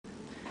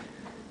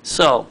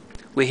So,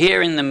 we're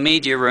here in the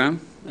media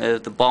room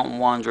of the Bolton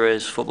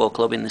Wanderers Football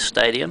Club in the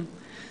stadium,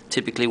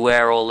 typically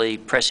where all the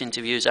press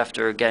interviews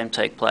after a game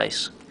take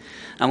place.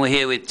 And we're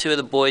here with two of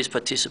the boys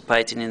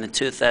participating in the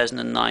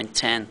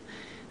 2009-10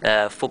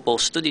 Football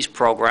Studies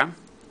programme.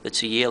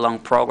 It's a year-long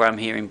programme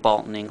here in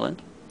Bolton,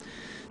 England.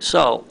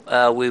 So,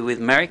 we're with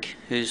Merrick,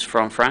 who's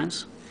from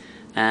France,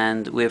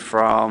 and we're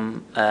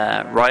from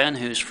Ryan,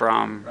 who's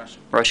from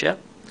Russia.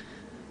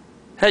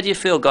 How do you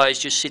feel, guys,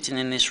 just sitting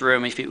in this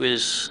room, if it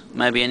was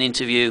maybe an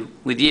interview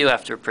with you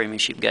after a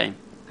Premiership game?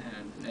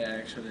 Yeah,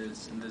 actually,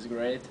 it's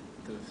great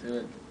to feel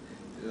it.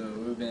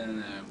 We've been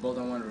in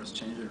Bolton Wanderers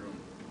changing room,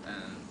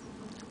 and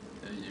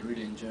we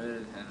really enjoyed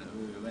it, and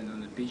we went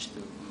on the beach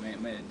to make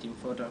a team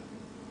photo.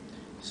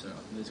 So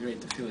it's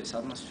great to feel this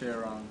atmosphere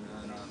around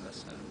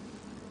us.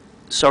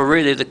 So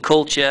really, the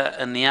culture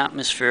and the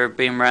atmosphere of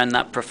being around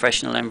that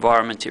professional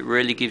environment, it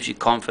really gives you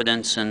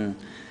confidence, and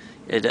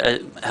it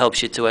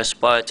helps you to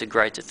aspire to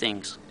greater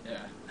things.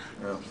 Yeah,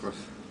 of course.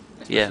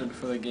 Especially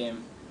before the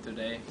game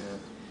today,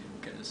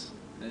 because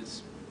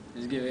it's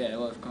giving a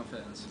lot of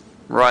confidence.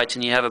 Right,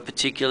 and you have a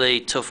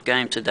particularly tough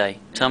game today.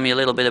 Tell me a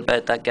little bit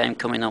about that game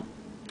coming up.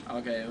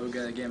 Okay, we've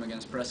got a game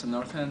against Preston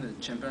North End, the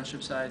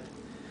championship side.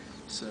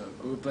 So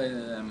we played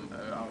them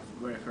our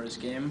very first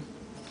game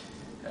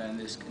in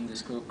this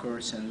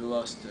course, and we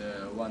lost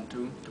 1-2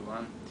 to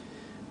 1.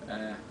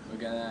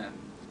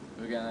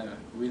 We're gonna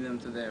win them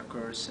today, of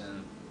course,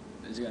 and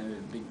it's gonna be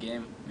a big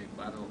game, big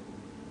battle.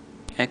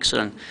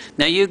 Excellent.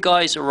 Now you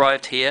guys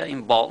arrived here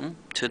in Bolton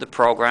to the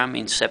program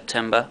in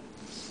September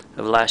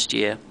of last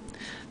year.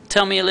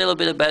 Tell me a little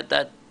bit about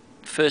that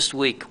first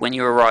week when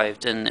you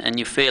arrived, and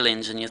your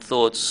feelings and your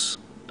thoughts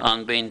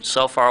on being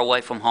so far away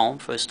from home,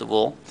 first of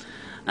all,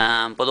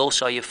 but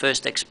also your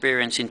first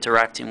experience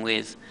interacting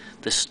with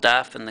the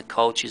staff and the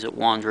coaches at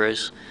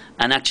Wanderers,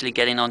 and actually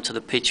getting onto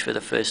the pitch for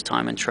the first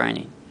time and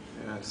training.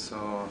 Yeah,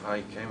 so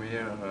I came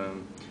here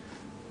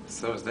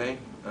Thursday,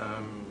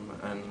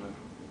 and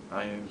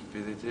I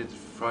visited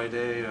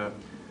Friday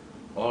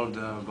all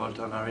the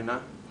Bolton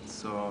Arena.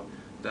 So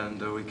then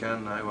the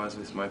weekend I was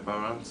with my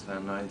parents,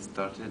 and I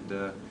started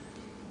the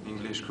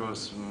English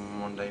course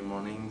Monday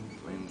morning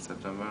in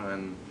September,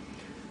 and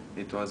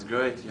it was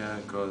great, yeah,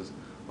 because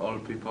all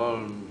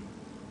people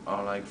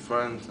are like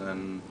friends,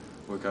 and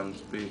we can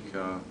speak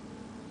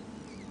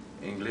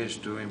English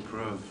to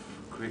improve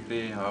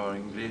quickly our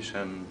English.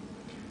 And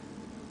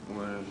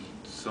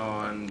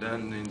and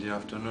then in the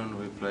afternoon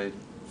we played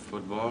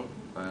football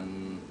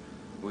and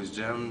with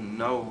them.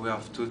 Now we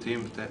have two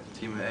teams,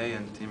 Team A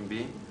and Team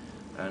B,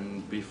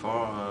 and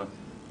before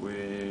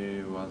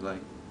we was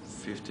like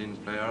 15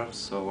 players,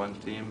 so one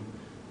team,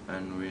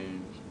 and we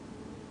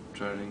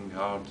training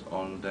hard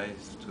all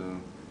days to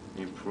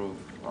improve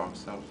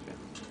ourselves.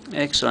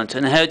 Yeah. Excellent.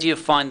 And how do you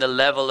find the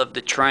level of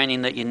the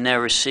training that you're now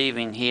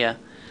receiving here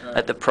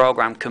at the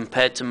program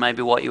compared to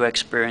maybe what you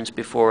experienced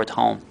before at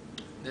home?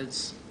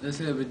 It's a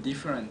little bit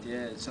different.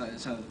 Yeah, it's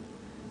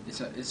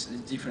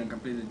different,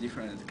 completely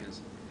different.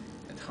 Because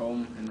at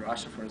home in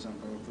Russia, for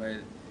example, we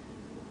played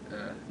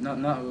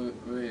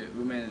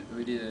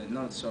we did a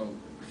not so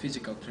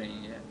physical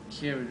training. Yeah,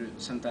 here we do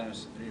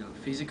sometimes real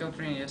physical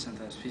training. Yeah,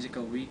 sometimes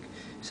physical week.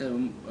 So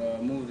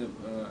we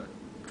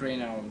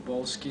train our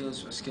ball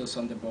skills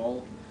on the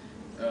ball.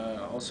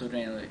 Also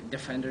train like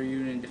defender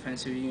unit,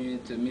 defensive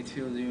unit,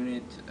 midfield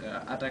unit,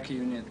 attack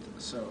unit.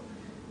 So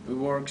we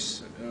work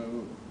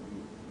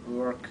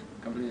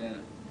completely.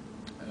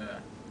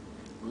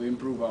 We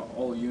improve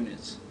all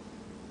units,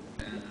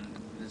 and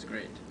that's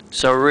great.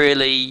 So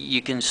really,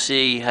 you can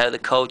see how the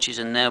coaches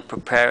are now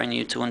preparing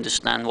you to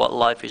understand what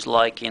life is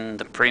like in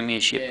the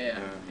Premiership.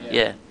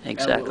 Yeah,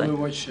 exactly. We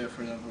watch,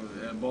 for example,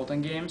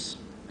 Bolton games,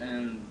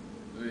 and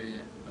we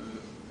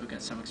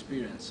get some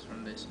experience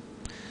from this.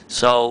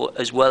 So,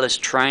 as well as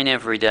train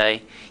every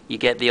day, you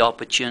get the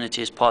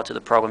opportunity as part of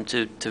the program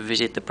to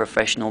visit the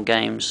professional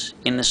games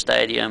in the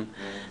stadium,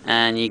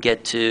 and you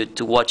get to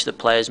watch the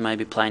players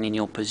maybe playing in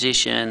your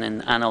position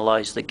and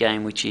analyse the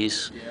game, which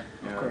is... Yeah,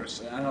 of course.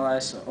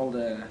 Analyse all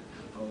the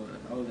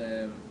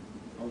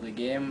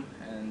game,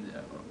 and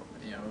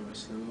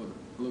obviously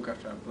look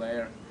after a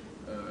player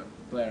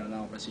in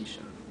our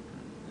position.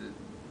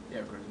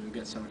 Yeah, of course, we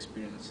get some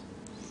experience.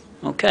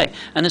 Okay,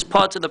 and as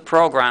part of the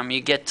program,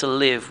 you get to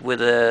live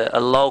with a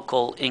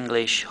local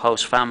English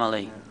host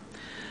family.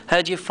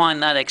 How do you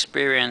find that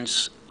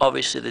experience?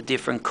 Obviously, the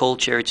different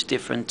culture, it's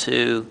different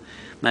to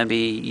maybe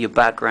your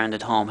background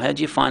at home. How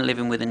do you find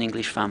living with an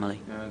English family?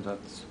 Yeah,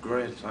 that's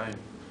great.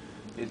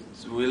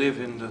 We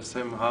live in the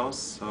same house,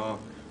 so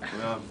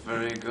we are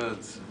very good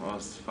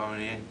host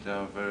family. They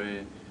are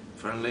very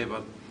friendly,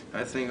 but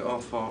I think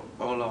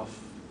all of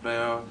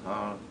players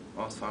are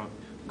also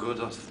good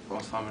host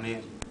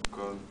family,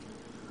 because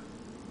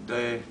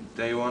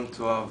they want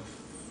to have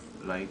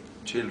like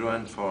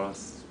children for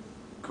us,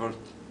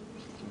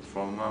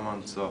 from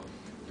mom, so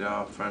they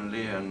are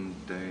friendly, and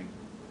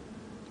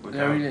we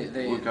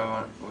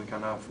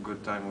can have a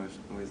good time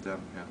with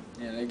them.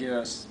 Yeah. Yeah, they give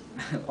us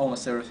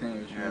almost everything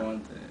which we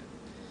want.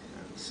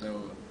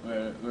 So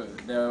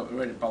they're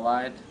very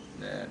polite.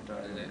 They're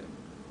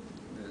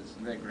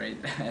great.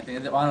 I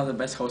think they're one of the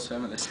best host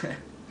families.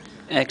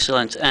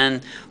 Excellent.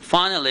 And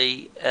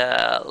finally,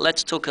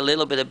 let's talk a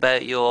little bit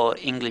about your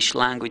English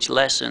language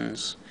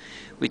lessons,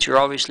 which are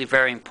obviously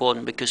very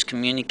important because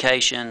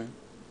communication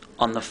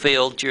on the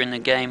field during the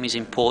game is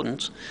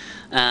important,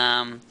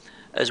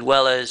 as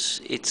well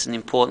as it's an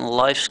important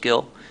life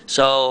skill.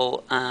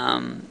 So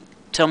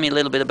tell me a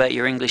little bit about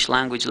your English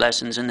language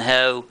lessons and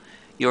how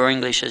your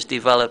English has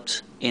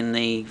developed in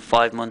the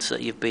 5 months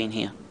that you've been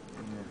here.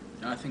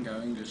 I think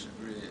our English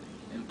really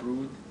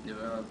improved,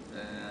 developed,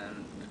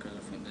 because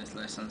of these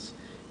lessons.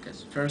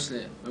 Because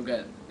firstly, we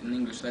got an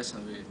English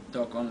lesson, we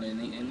talk only in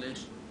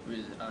English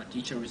with our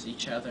teacher, with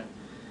each other.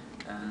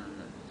 And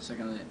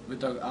secondly, we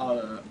talk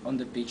on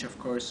the pitch, of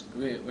course.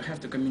 We have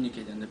to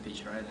communicate on the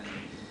pitch, right?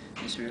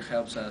 And this really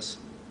helps us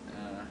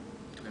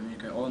to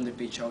communicate on the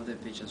pitch, off the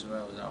pitch as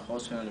well, with our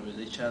host family, with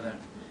each other.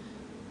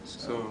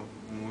 So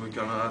we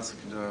can ask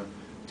the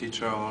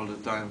teacher all the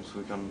time, so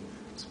we can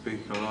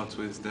speak a lot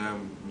with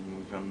them, and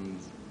we can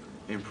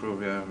improve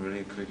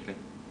really quickly.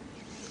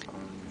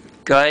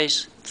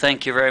 Guys,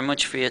 thank you very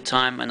much for your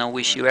time, and I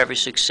wish you every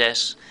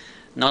success,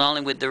 not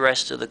only with the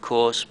rest of the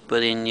course,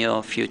 but in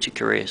your future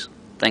careers.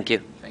 Thank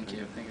you.